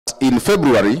in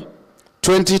February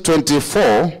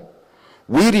 2024,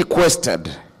 we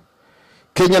requested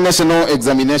Kenya National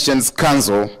Examinations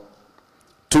Council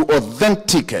to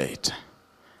authenticate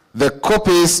the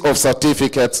copies of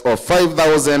certificates of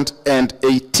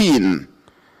 5,018,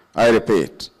 I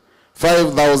repeat,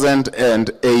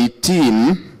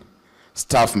 5,018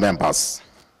 staff members.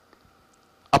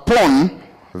 Upon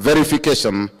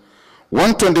verification,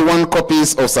 121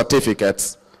 copies of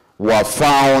certificates were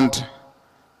found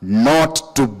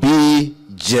not to be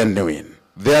genuine.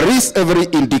 There is every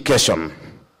indication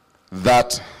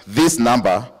that this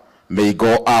number may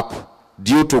go up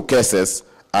due to cases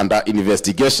under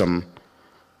investigation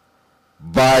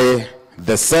by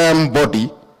the same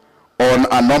body on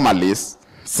anomalies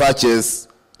such as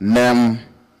name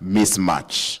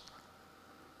mismatch.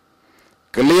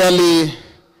 Clearly,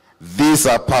 these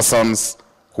are persons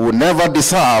who never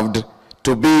deserved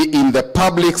to be in the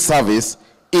public service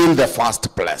in the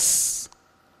first place.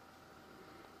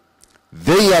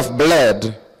 They have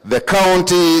bled the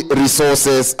county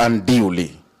resources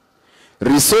unduly,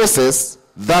 resources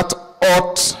that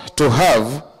ought to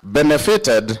have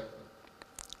benefited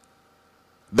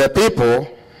the people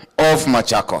of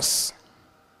Machakos.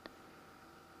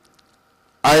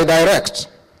 I direct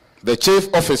the Chief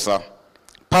Officer,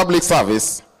 Public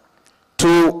Service,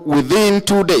 to, within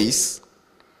 2 days,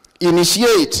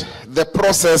 initiate the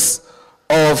process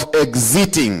of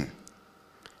exiting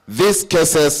these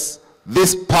cases,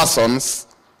 these persons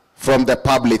from the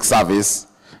public service,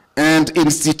 and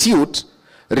institute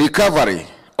recovery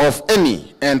of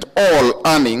any and all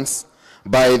earnings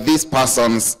by these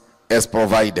persons as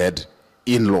provided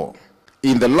in law.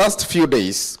 In the last few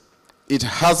days, it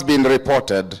has been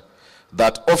reported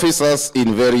that officers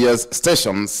in various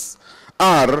stations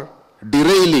are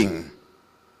derailing,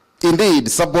 indeed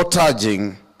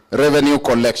sabotaging, revenue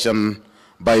collection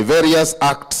by various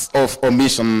acts of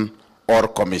omission or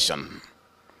commission.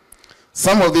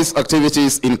 Some of these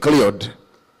activities include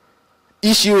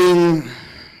issuing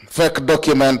fake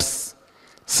documents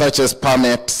such as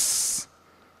permits,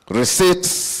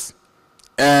 receipts,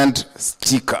 and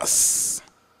stickers.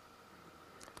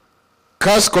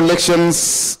 Cash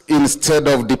collections instead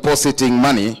of depositing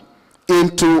money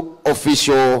into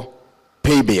official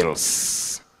pay bills.